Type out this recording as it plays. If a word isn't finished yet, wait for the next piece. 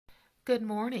Good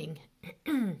morning.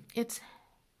 It's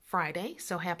Friday,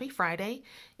 so happy Friday.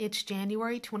 It's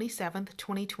January 27th,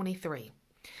 2023.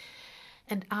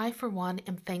 And I, for one,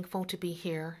 am thankful to be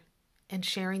here and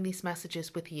sharing these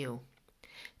messages with you.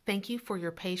 Thank you for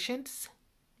your patience,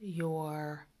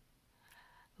 your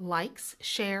likes,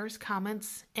 shares,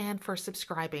 comments, and for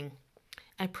subscribing.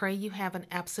 I pray you have an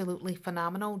absolutely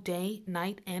phenomenal day,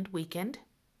 night, and weekend.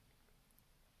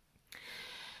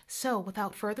 So,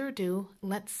 without further ado,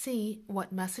 let's see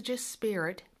what messages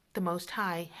Spirit, the Most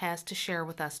High, has to share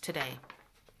with us today.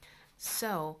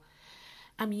 So,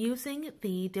 I'm using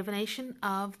the Divination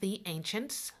of the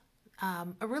Ancients,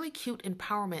 a really cute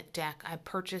empowerment deck I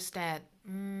purchased at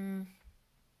Home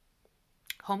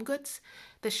Goods,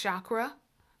 the Chakra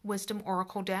Wisdom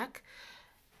Oracle deck.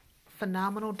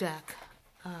 Phenomenal deck.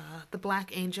 The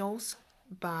Black Angels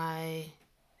by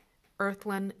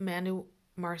Earthland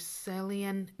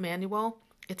Marcellian Manuel.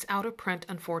 It's out of print,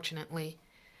 unfortunately.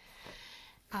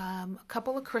 A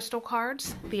couple of crystal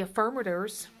cards, the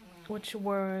Affirmators,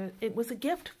 it was a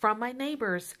gift from my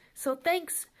neighbors. So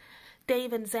thanks,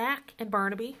 Dave and Zach and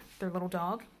Barnaby, their little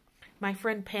dog. My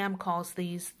friend Pam calls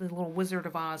these the little Wizard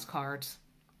of Oz cards.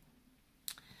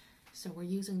 So we're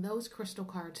using those crystal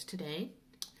cards today.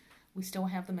 We still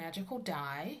have the magical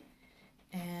die.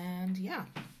 And yeah.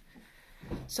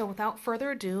 So without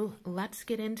further ado, let's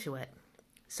get into it.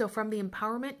 So from the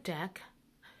Empowerment deck,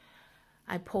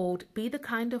 I pulled Be the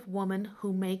Kind of Woman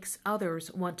Who Makes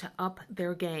Others Want to Up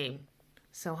Their Game.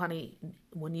 So honey,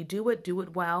 when you do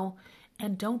it well,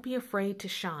 and don't be afraid to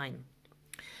shine.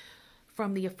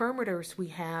 From the Affirmators, we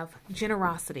have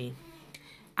Generosity.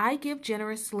 I give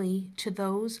generously to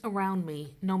those around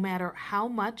me, no matter how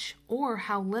much or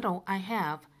how little I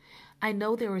have. I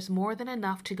know there is more than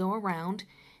enough to go around,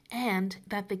 and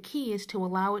that the key is to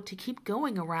allow it to keep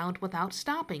going around without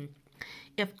stopping.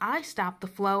 If I stop the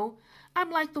flow, I'm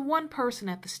like the one person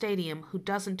at the stadium who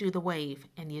doesn't do the wave,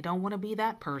 and you don't want to be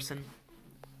that person.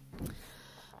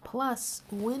 Plus,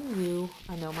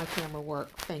 I know my camera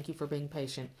worked, thank you for being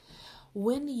patient.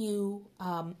 When you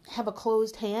have a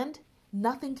closed hand,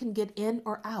 nothing can get in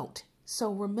or out. So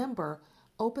remember,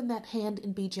 open that hand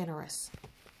and be generous.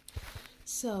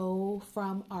 So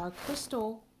from our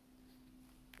crystal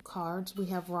cards, we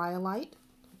have Rhyolite.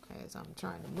 Okay, as I'm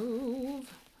trying to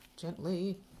move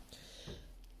gently.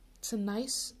 It's a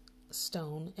nice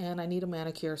stone, and I need a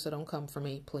manicure, so don't come for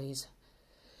me, please.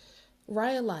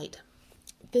 Rhyolite.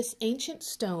 This ancient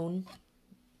stone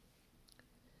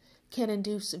can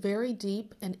induce very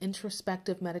deep and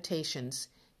introspective meditations.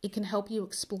 It can help you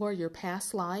explore your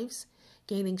past lives.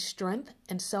 Gaining strength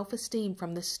and self-esteem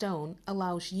from this stone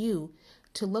allows you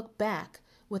to look back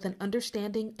with an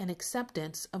understanding and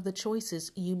acceptance of the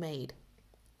choices you made.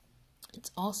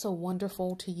 It's also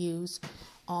wonderful to use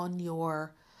on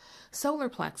your solar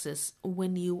plexus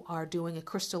when you are doing a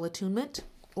crystal attunement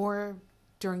or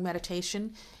during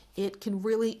meditation. It can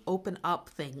really open up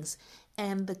things.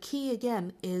 And the key,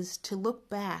 again, is to look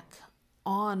back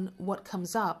on what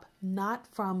comes up, not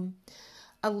from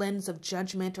a lens of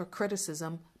judgment or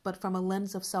criticism, but from a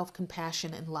lens of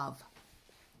self-compassion and love.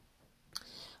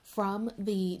 From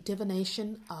the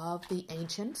Divination of the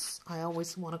Ancients, I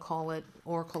always want to call it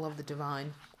Oracle of the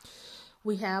Divine,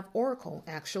 we have Oracle,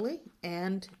 actually,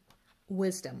 and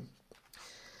Wisdom.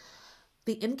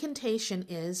 The incantation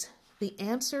is, the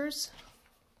answers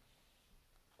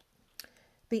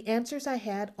I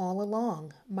had all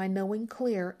along, my knowing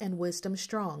clear and wisdom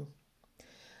strong.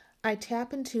 I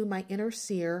tap into my inner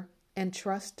seer and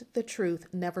trust the truth,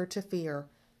 never to fear.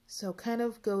 So kind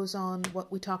of goes on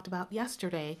what we talked about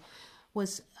yesterday,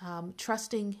 was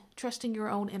trusting your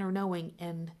own inner knowing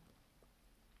and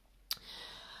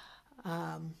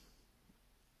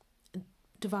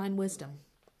divine wisdom.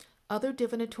 Other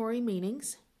divinatory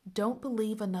meanings: don't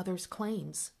believe another's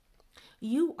claims.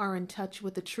 You are in touch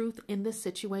with the truth in this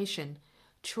situation.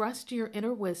 Trust your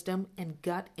inner wisdom and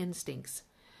gut instincts.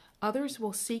 Others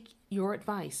will seek your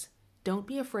advice. Don't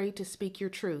be afraid to speak your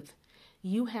truth.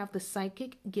 You have the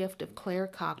psychic gift of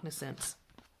claircognizance.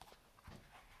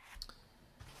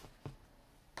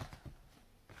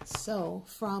 So,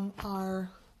 from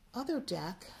our other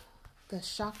deck, the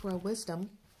Chakra Wisdom,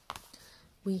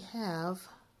 we have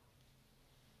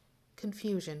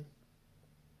Confusion.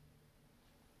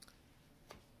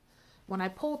 When I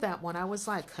pulled that one, I was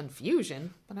like,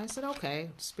 confusion? But I said,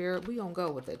 okay, Spirit, we gonna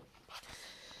go with it.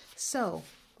 So,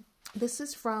 this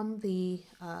is from the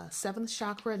 7th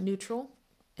Chakra Neutral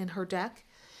in her deck.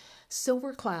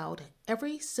 Silver Cloud.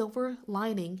 Every silver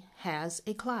lining has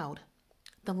a cloud.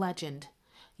 The legend.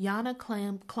 Yana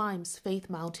climbs Faith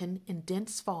Mountain in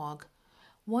dense fog.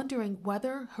 wondering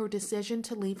whether her decision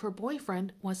to leave her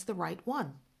boyfriend was the right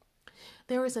one.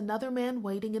 There is another man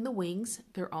waiting in the wings,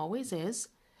 there always is.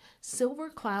 Silver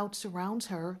cloud surrounds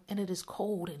her, and it is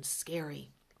cold and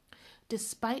scary.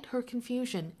 Despite her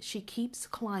confusion, she keeps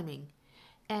climbing.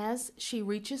 As she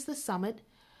reaches the summit,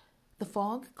 the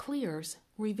fog clears,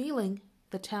 revealing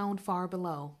the town far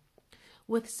below.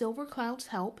 With Silver Cloud's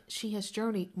help, she has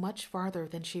journeyed much farther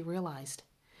than she realized.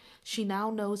 She now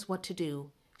knows what to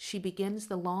do. She begins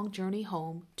the long journey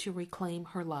home to reclaim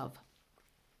her love.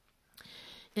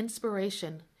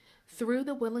 Inspiration. Through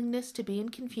the willingness to be in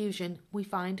confusion, we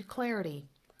find clarity.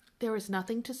 There is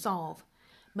nothing to solve.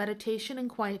 Meditation and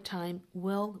quiet time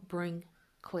will bring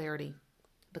clarity,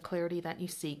 the clarity that you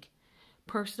seek.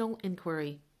 Personal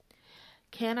inquiry.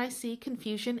 Can I see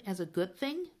confusion as a good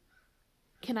thing?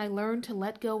 Can I learn to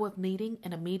let go of needing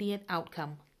an immediate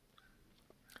outcome?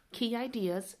 Key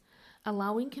ideas: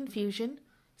 allowing confusion,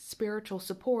 spiritual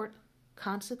support,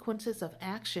 consequences of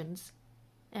actions,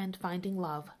 and finding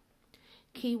love.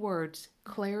 Key words: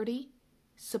 clarity,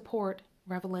 support,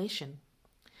 revelation.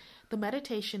 The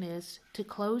meditation is to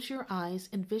close your eyes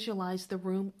and visualize the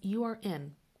room you are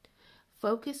in.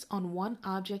 Focus on one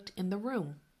object in the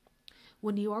room.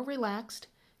 When you are relaxed,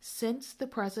 sense the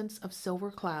presence of Silver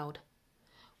Cloud.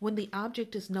 When the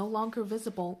object is no longer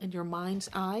visible in your mind's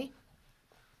eye,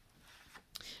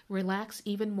 relax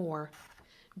even more.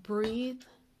 Breathe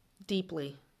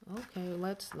deeply. Okay,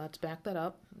 let's back that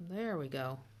up. There we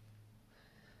go.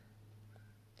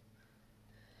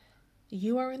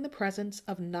 You are in the presence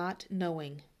of not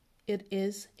knowing. It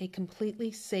is a completely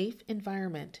safe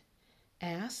environment.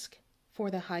 Ask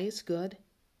for the highest good,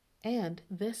 and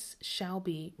this shall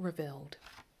be revealed.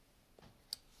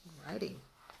 Alrighty.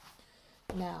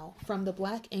 Now, from the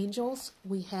Black Angels,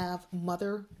 we have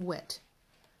Mother Wit.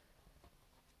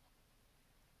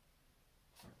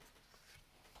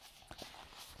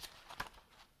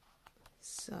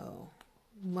 So,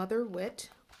 Mother Wit.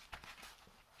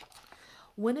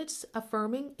 When it's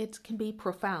affirming, it can be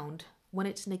profound. When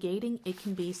it's negating, it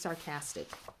can be sarcastic.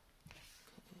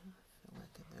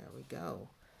 There we go.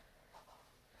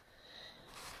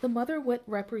 The Mother Wit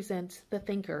represents the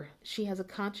thinker. She has a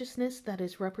consciousness that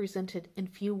is represented in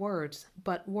few words,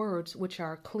 but words which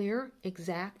are clear,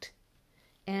 exact,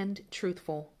 and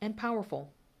truthful, and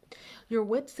powerful. Your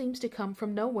wit seems to come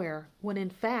from nowhere, when in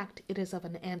fact it is of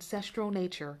an ancestral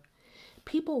nature.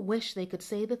 People wish they could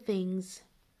say things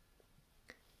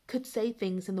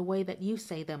in the way that you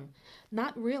say them,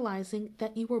 not realizing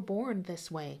that you were born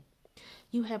this way.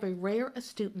 You have a rare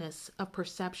astuteness of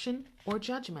perception or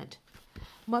judgment.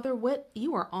 Mother Wit,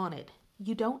 you are on it.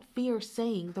 You don't fear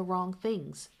saying the wrong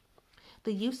things.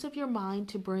 The use of your mind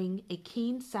to bring a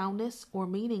keen soundness or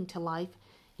meaning to life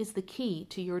is the key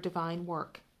to your divine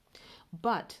work.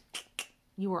 But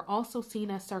you are also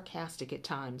seen as sarcastic at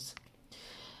times.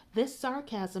 This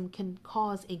sarcasm can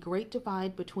cause a great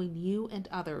divide between you and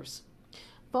others.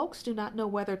 Folks do not know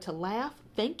whether to laugh,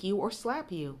 thank you, or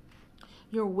slap you.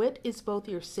 Your wit is both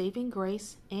your saving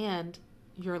grace and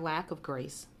your lack of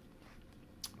grace.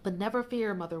 But never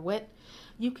fear, Mother Wit.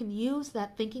 You can use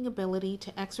that thinking ability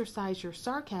to exercise your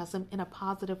sarcasm in a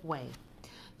positive way.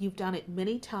 You've done it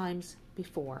many times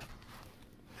before.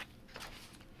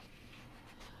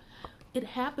 It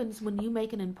happens when you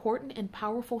make an important and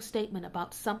powerful statement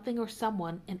about something or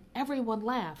someone and everyone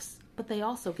laughs, but they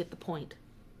also get the point.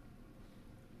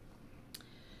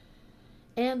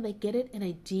 And they get it in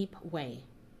a deep way.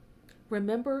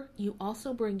 Remember, you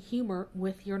also bring humor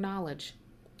with your knowledge.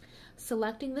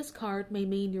 Selecting this card may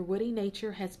mean your witty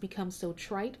nature has become so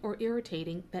trite or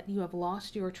irritating that you have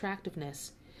lost your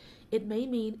attractiveness. It may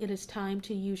mean it is time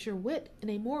to use your wit in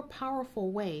a more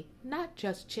powerful way, not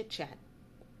just chit-chat.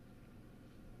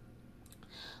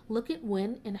 Look at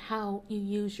when and how you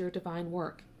use your divine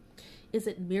work. Is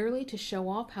it merely to show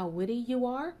off how witty you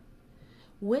are?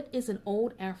 Wit is an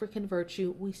old African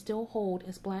virtue we still hold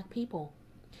as Black people.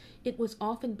 It was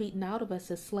often beaten out of us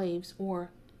as slaves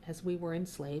or as we were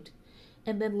enslaved.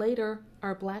 And then later,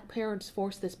 our Black parents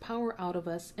forced this power out of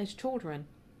us as children.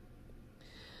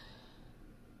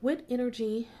 Wit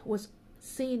energy was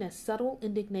seen as subtle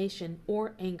indignation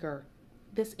or anger.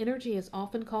 This energy is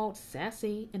often called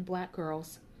sassy in Black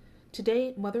girls.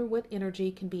 Today, Mother Wit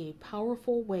energy can be a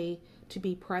powerful way to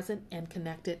be present and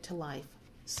connected to life.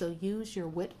 So use your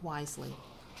wit wisely.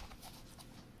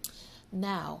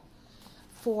 Now,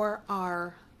 for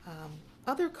our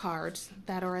other cards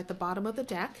that are at the bottom of the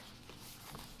deck,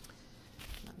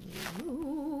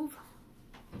 move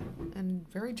and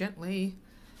very gently.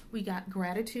 We got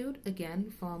gratitude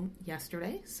again from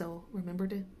yesterday, so remember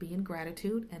to be in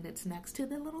gratitude, and it's next to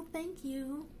the little thank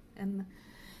you. And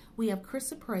We have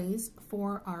chrysoprase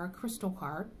for our crystal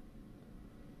card.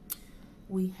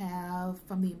 We have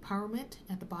from the empowerment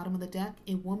at the bottom of the deck,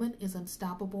 a woman is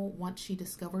unstoppable once she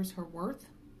discovers her worth.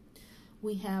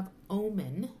 We have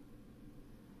omen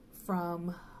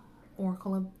from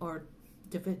Oracle or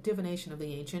Divination of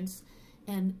the Ancients,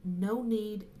 and no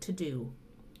need to do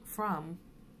from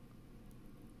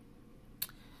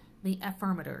the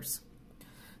affirmators.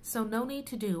 So no need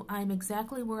to do. I'm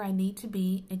exactly where I need to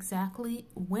be, exactly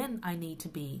when I need to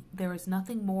be. There is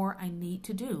nothing more I need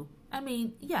to do. I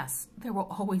mean, yes, there will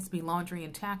always be laundry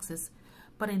and taxes,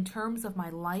 but in terms of my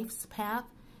life's path,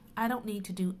 I don't need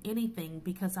to do anything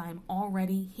because I'm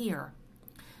already here.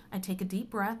 I take a deep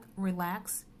breath,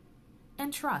 relax,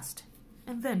 and trust,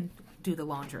 and then do the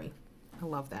laundry. I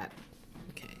love that.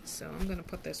 Okay, so I'm going to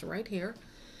put this right here,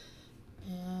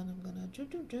 and I'm going to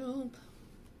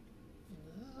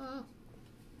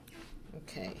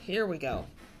okay, here we go.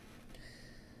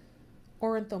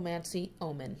 Ornithomancy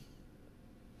Omen.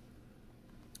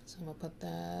 So I'm going to put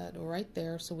that right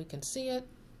there so we can see it.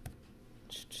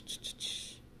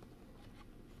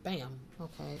 Bam.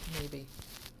 Okay, maybe.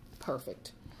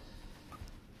 Perfect.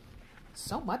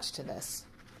 So much to this.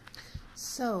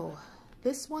 So,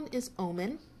 this one is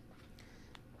Omen.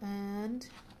 And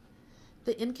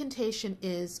the incantation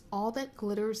is, all that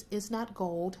glitters is not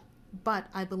gold, but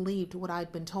I believed what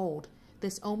I'd been told.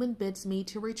 This omen bids me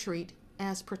to retreat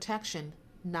as protection,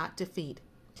 not defeat.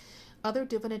 Other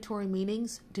divinatory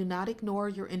meanings: do not ignore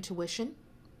your intuition.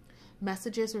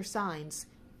 Messages or signs: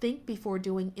 think before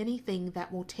doing anything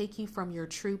that will take you from your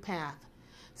true path.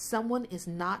 Someone is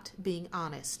not being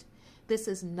honest. This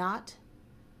is not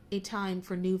a time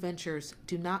for new ventures.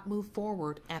 Do not move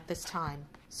forward at this time.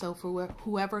 So for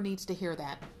whoever needs to hear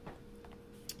that.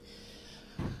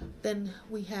 Then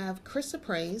we have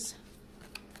chrysoprase.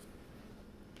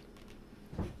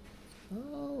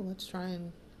 Oh, let's try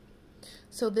and...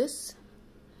 So this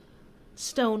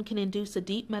stone can induce a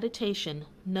deep meditation,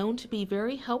 known to be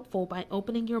very helpful by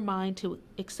opening your mind to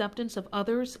acceptance of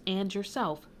others and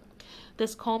yourself.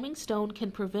 This calming stone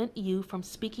can prevent you from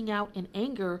speaking out in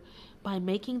anger by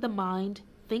making the mind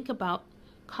think about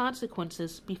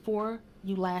consequences before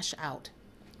you lash out.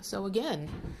 So again,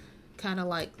 kind of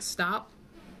like stop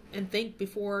and think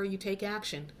before you take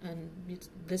action. And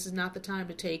this is not the time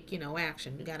to take,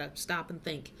 action. You got to stop and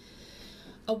think.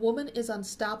 A woman is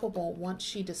unstoppable once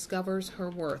she discovers her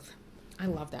worth. I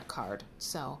love that card.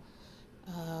 So,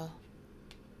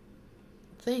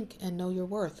 think and know your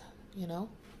worth,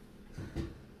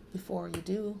 before you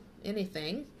do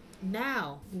anything.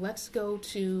 Now, let's go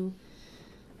to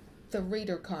the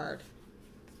reader card.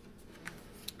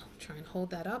 I'll try and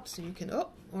hold that up so you can,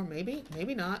 or maybe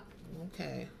not.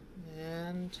 Okay,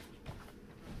 and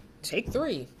take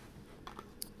 3.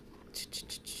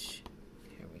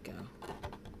 Here we go.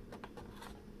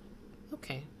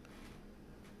 Okay.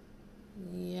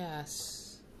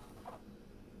 Yes.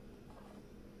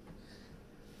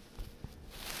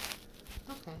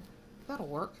 Okay, that'll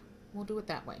work. We'll do it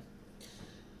that way.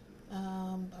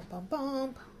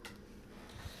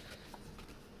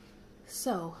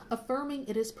 So, affirming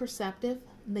it is perceptive,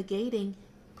 negating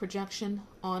projection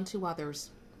onto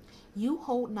others. You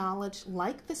hold knowledge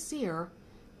like the seer,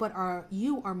 but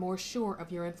you are more sure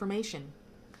of your information.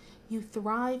 You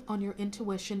thrive on your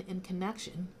intuition in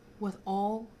connection with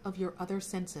all of your other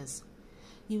senses.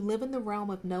 You live in the realm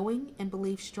of knowing and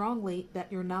believe strongly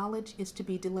that your knowledge is to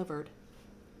be delivered.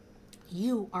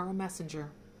 You are a messenger.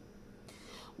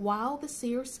 While the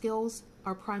seer skills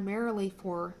are primarily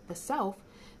for the self,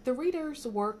 the reader's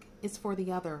work is for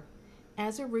the other.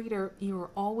 As a reader, you are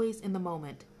always in the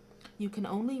moment. You can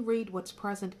only read what's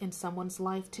present in someone's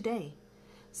life today.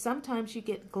 Sometimes you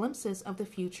get glimpses of the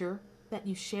future that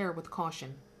you share with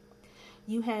caution.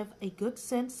 You have a good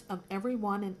sense of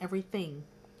everyone and everything.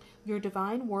 Your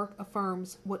divine work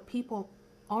affirms what people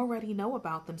already know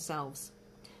about themselves.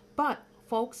 But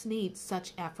folks need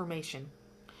such affirmation.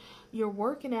 Your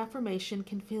work and affirmation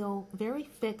can feel very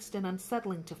fixed and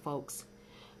unsettling to folks.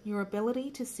 Your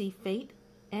ability to see fate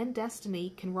and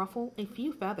destiny can ruffle a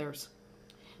few feathers.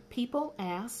 People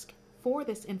ask for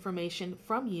this information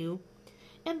from you,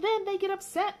 and then they get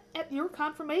upset at your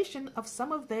confirmation of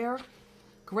some of their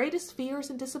greatest fears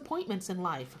and disappointments in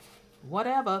life.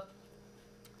 Whatever.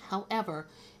 However,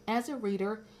 as a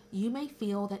reader, you may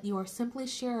feel that you are simply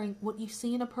sharing what you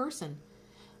see in a person,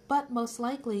 but most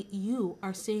likely you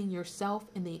are seeing yourself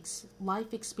in the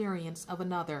life experience of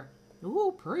another.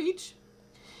 Ooh, preach!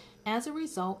 As a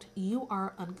result, you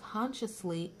are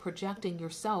unconsciously projecting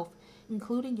yourself,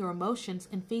 including your emotions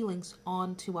and feelings,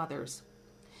 onto others.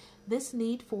 This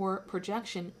need for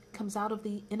projection comes out of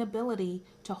the inability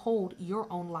to hold your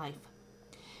own life.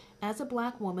 As a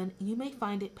Black woman, you may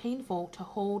find it painful to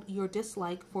hold your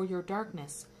dislike for your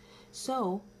darkness.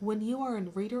 So, when you are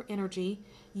in reader energy,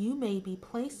 you may be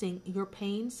placing your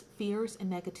pains, fears,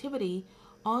 and negativity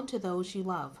onto those you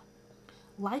love.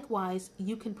 Likewise,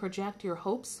 you can project your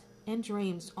hopes and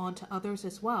dreams onto others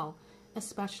as well,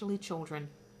 especially children.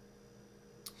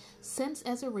 Since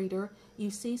as a reader, you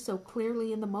see so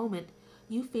clearly in the moment,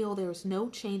 you feel there is no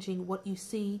changing what you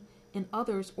see in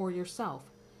others or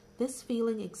yourself. This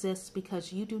feeling exists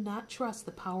because you do not trust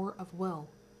the power of will.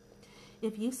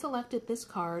 If you selected this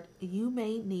card, you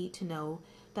may need to know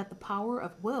that the power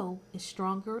of will is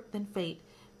stronger than fate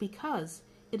because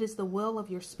it is the will of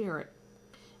your spirit.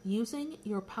 Using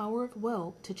your power of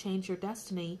will to change your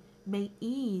destiny may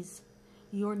ease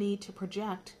your need to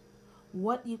project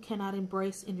what you cannot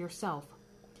embrace in yourself.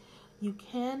 You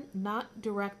cannot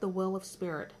direct the will of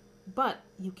spirit, but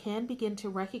you can begin to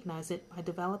recognize it by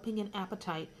developing an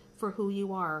appetite for who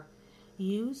you are.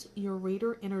 Use your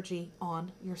reader energy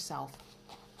on yourself.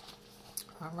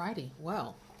 Alrighty,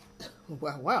 well.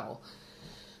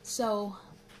 So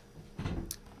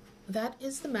that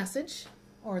is the message,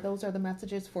 or those are the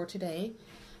messages for today.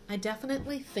 I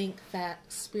definitely think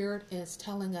that Spirit is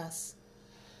telling us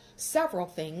several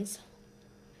things,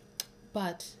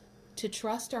 but to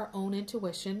trust our own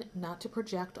intuition, not to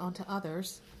project onto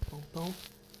others.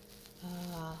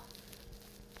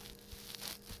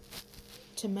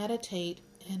 To meditate,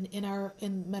 and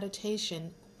in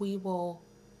meditation, we'll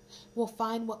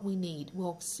find what we need.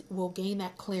 We'll gain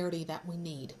that clarity that we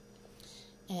need,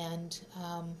 and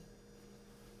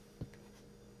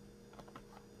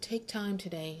take time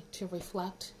today to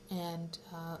reflect and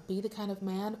be the kind of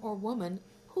man or woman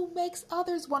who makes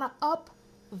others want to up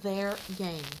their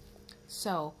game.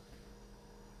 So,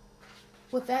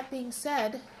 with that being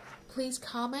said, please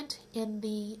comment in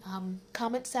the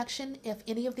comment section if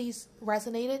any of these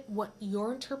resonated, what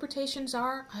your interpretations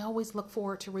are. I always look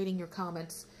forward to reading your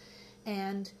comments.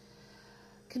 And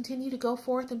continue to go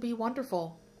forth and be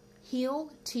wonderful.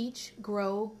 Heal, teach,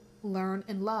 grow, learn,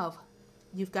 and love.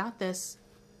 You've got this.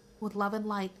 With love and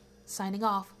light, signing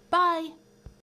off. Bye!